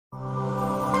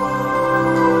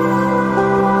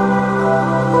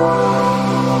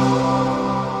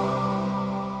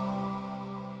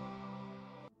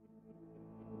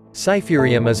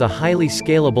Cypherium is a highly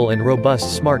scalable and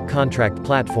robust smart contract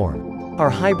platform. Our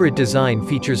hybrid design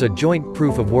features a joint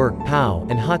proof-of-work (POW)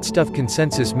 and hot stuff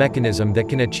consensus mechanism that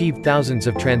can achieve thousands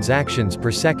of transactions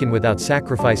per second without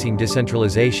sacrificing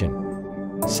decentralization.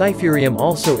 Cypherium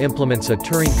also implements a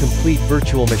Turing-complete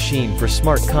virtual machine for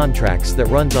smart contracts that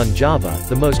runs on Java,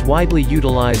 the most widely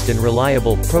utilized and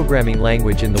reliable programming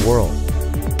language in the world.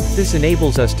 This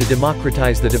enables us to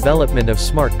democratize the development of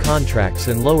smart contracts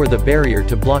and lower the barrier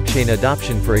to blockchain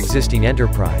adoption for existing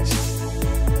enterprise.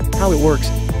 How it works: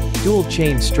 dual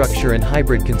chain structure and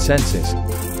hybrid consensus.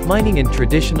 Mining in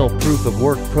traditional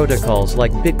proof-of-work protocols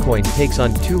like Bitcoin takes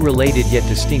on two related yet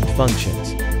distinct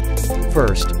functions.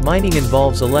 First, mining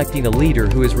involves electing a leader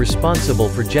who is responsible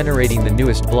for generating the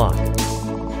newest block.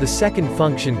 The second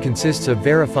function consists of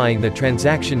verifying the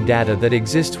transaction data that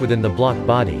exists within the block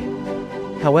body.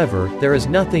 However, there is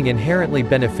nothing inherently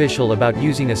beneficial about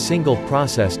using a single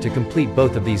process to complete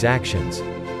both of these actions.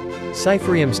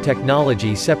 Cypherium's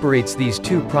technology separates these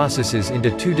two processes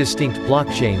into two distinct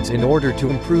blockchains in order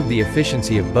to improve the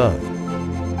efficiency of both.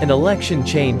 An election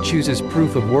chain chooses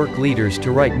proof-of-work leaders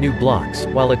to write new blocks,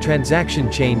 while a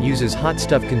transaction chain uses hot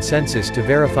stuff consensus to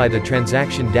verify the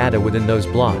transaction data within those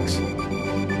blocks.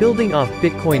 Building off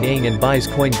Bitcoin AING and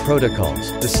Bitcoin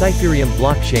protocols, the Cypherium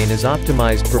blockchain is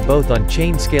optimized for both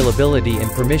on-chain scalability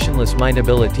and permissionless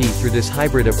mineability through this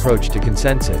hybrid approach to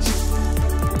consensus.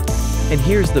 And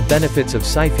here's the benefits of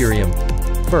Cypherium.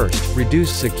 First,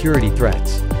 reduced security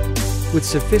threats. With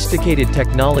sophisticated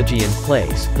technology in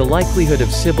place, the likelihood of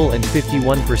Sybil and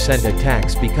 51%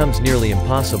 attacks becomes nearly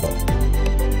impossible.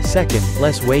 Second,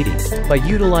 less waiting. By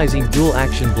utilizing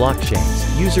dual-action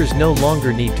blockchains, users no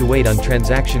longer need to wait on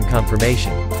transaction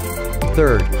confirmation.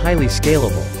 Third, highly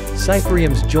scalable.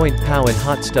 Cypherium's joint POW and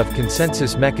hot stuff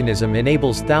consensus mechanism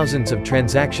enables thousands of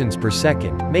transactions per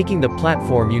second, making the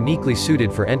platform uniquely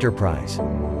suited for enterprise.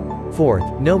 Fourth,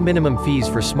 no minimum fees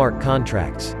for smart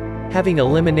contracts. Having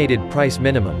eliminated price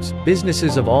minimums,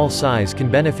 businesses of all size can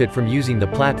benefit from using the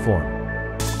platform.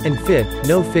 And fifth,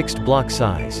 no fixed block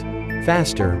size.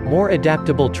 Faster, more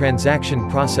adaptable transaction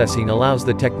processing allows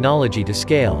the technology to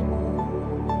scale.